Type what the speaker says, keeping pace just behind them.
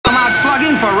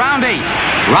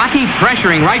Rocky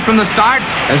pressuring right from the start,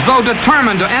 as though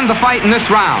determined to end the fight in this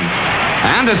round.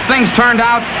 And as things turned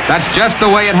out, that's just the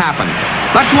way it happened.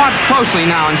 Let's watch closely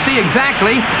now and see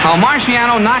exactly how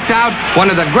Marciano knocked out one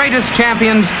of the greatest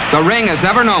champions the ring has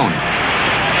ever known.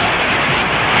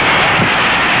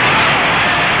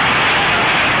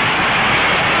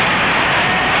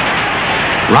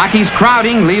 Rocky's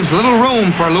crowding leaves little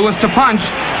room for Lewis to punch.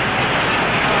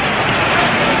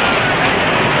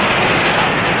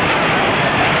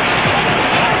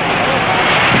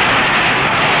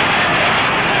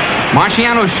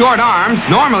 Marciano's short arms,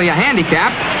 normally a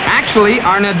handicap, actually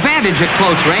are an advantage at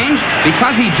close range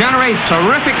because he generates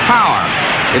terrific power.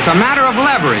 It's a matter of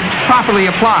leverage, properly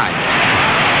applied.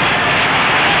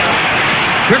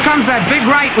 Here comes that big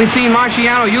right we've seen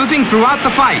Marciano using throughout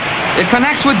the fight. It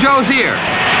connects with Joe's ear.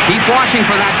 Keep watching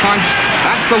for that punch.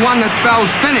 That's the one that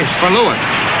spells finish for Lewis.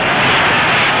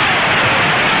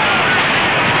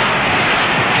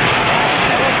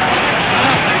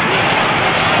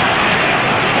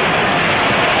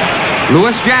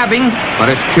 Lewis jabbing,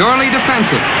 but it's purely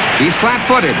defensive. He's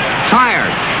flat-footed,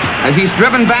 tired. As he's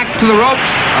driven back to the ropes,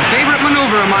 a favorite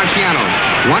maneuver of Marciano's,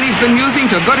 one he's been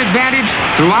using to good advantage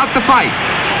throughout the fight.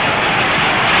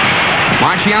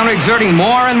 Marciano exerting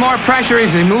more and more pressure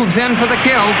as he moves in for the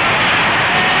kill.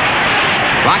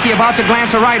 Rocky about to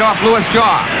glance a right off Lewis'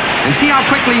 jaw. And see how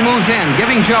quickly he moves in,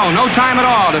 giving Joe no time at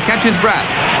all to catch his breath.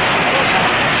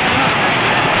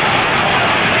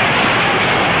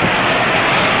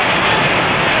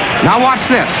 Now watch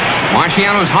this.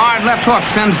 Marciano's hard left hook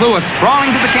sends Lewis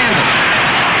sprawling to the canvas.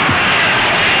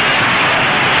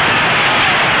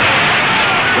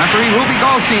 Referee Ruby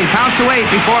Goldstein counts to 8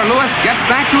 before Lewis gets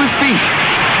back to his feet.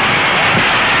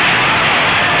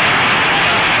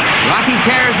 Rocky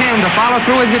tears in to follow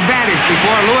through his advantage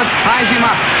before Lewis ties him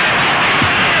up.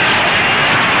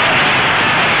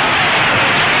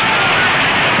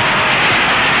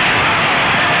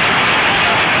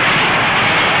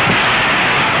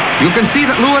 You can see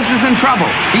that Lewis is in trouble.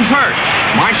 He's hurt.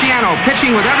 Marciano,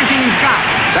 pitching with everything he's got,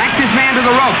 backs his man to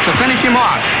the ropes to finish him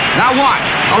off. Now watch.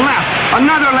 A left.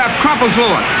 Another left crumples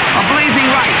Lewis. A blazing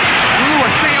right. And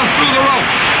Lewis sails through the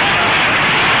ropes.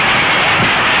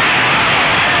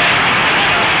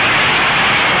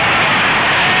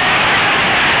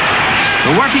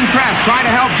 The working press try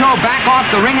to help Joe back off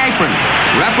the ring apron.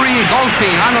 Referee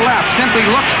Goldstein on the left simply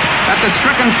looks at the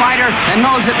stricken fighter and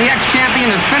knows that the ex-champion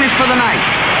is finished for the night.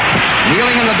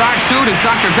 Kneeling in the dark suit is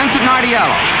Dr. Vincent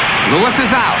Nardiello. Lewis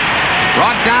is out.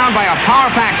 Brought down by a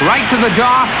power pack right to the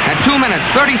jaw at 2 minutes,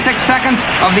 36 seconds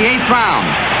of the 8th round.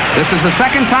 This is the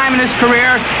second time in his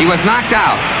career he was knocked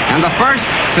out, and the first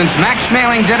since Max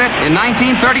Schmeling did it in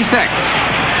 1936.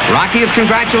 Rocky is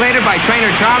congratulated by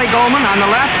trainer Charlie Goldman on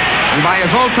the left and by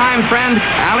his old-time friend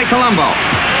Ali Colombo.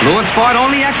 Lewis fought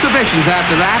only exhibitions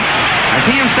after that. As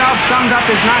he himself summed up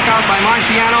his knockout by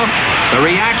Marciano, the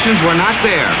reactions were not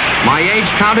there. My age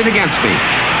counted against me.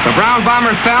 The Brown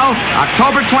Bomber fell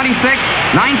October 26,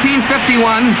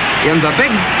 1951 in the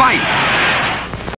big fight.